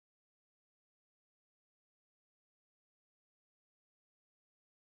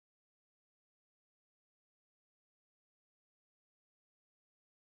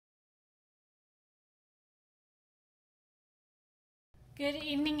Good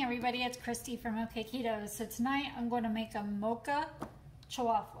evening, everybody. It's Kristy from Okketoh. So tonight I'm going to make a Mocha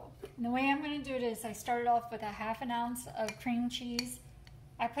Chaffle. And the way I'm going to do it is I started off with a ½ ounce of cream cheese.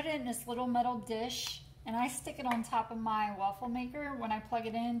 I put it in this little metal dish and I stick it on top of my waffle maker when I plug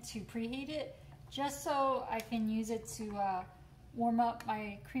it in to preheat it, just so I can use it to warm up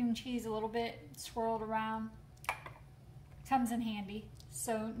my cream cheese a little bit, swirl it around. Comes in handy.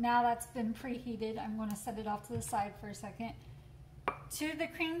 So now that's been preheated, I'm going to set it off to the side for a second. To the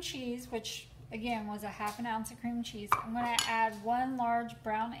cream cheese, which again was a ½ ounce of cream cheese, I'm going to add 1 large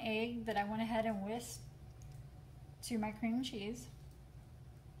brown egg that I went ahead and whisked to my cream cheese.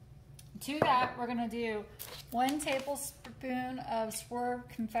 To that, we're going to do 1 tablespoon of Swerve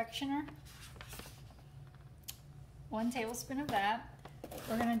confectioner, 1 tablespoon of that.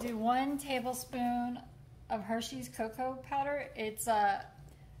 We're going to do 1 tablespoon of Hershey's cocoa powder. It's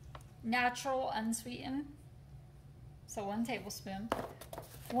natural, unsweetened. So 1 tablespoon.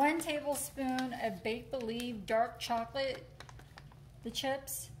 1 tablespoon of Baked Believe dark chocolate, the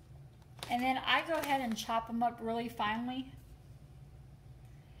chips. And then I go ahead and chop them up really finely.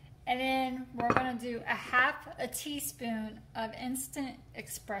 And then we're going to do a ½ teaspoon of instant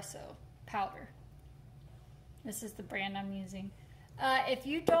espresso powder. This is the brand I'm using. If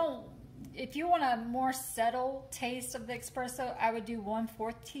you want a more settled taste of the espresso, I would do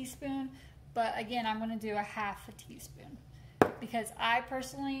 1/4 teaspoon. But again, I'm going to do a ½ teaspoon because I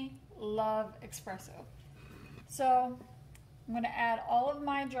personally love espresso. So I'm going to add all of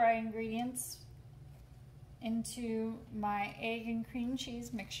my dry ingredients into my egg and cream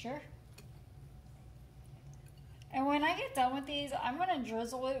cheese mixture. And when I get done with these, I'm going to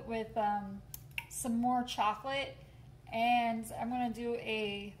drizzle it with some more chocolate, and I'm going to do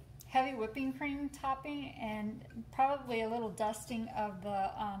a heavy whipping cream topping and probably a little dusting of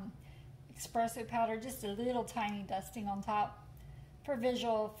the espresso powder, just a little tiny dusting on top for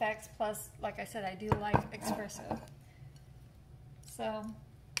visual effects. Plus, like I said, I do like espresso. So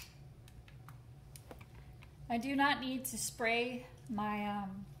I do not need to spray my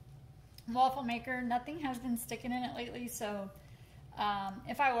waffle maker. Nothing has been sticking in it lately, so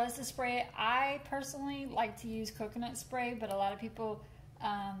if I was to spray it, I personally like to use coconut spray, but a lot of people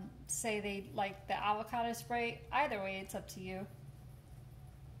say they like the avocado spray. Either way, it's up to you.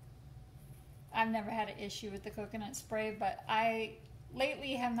 I've never had an issue with the coconut spray, but I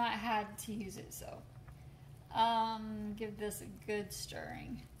lately have not had to use it, so give this a good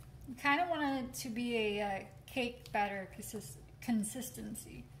stirring. I kind of want it to be a cake batter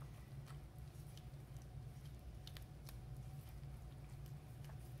consistency.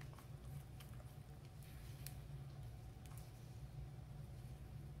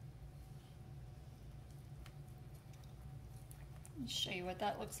 I'll show you what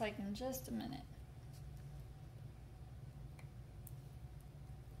that looks like in just a minute.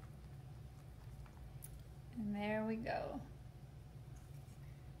 And there we go.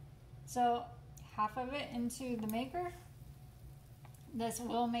 So ½ of it into the maker. This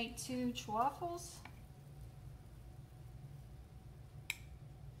will make 2 chaffles.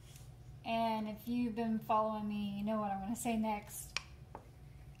 And if you've been following me, you know what I'm going to say next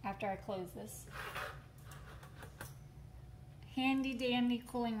after I close this. Handy dandy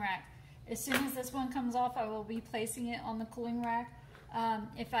cooling rack. As soon as this one comes off, I will be placing it on the cooling rack.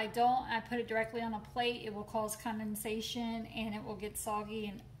 If I don't, I put it directly on a plate, it will cause condensation and it will get soggy,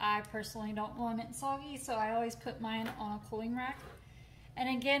 and I personally don't want it soggy, so I always put mine on a cooling rack. And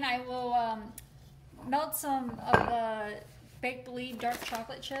again, I will melt some of the Baked Believe dark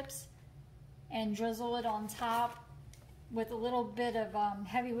chocolate chips and drizzle it on top with a little bit of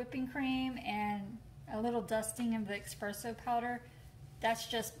heavy whipping cream and a little dusting of the espresso powder. That's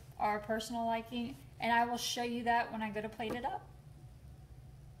just our personal liking, and I will show you that when I go to plate it up.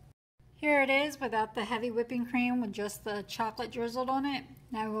 Here it is without the heavy whipping cream, with just the chocolate drizzled on it.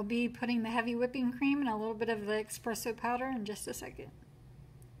 I will be putting the heavy whipping cream and a little bit of the espresso powder in just a second.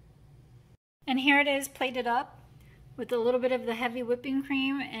 And here it is plated up with a little bit of the heavy whipping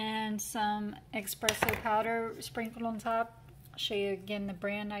cream and some espresso powder sprinkled on top. I'll show you again the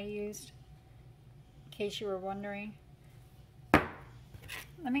brand I used, in case you were wondering.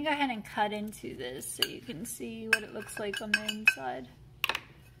 Let me go ahead and cut into this so you can see what it looks like on the inside.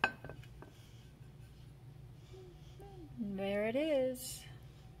 There it is.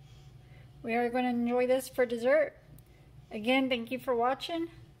 We are going to enjoy this for dessert. Again, thank you for watching,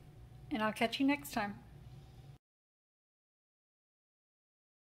 and I'll catch you next time.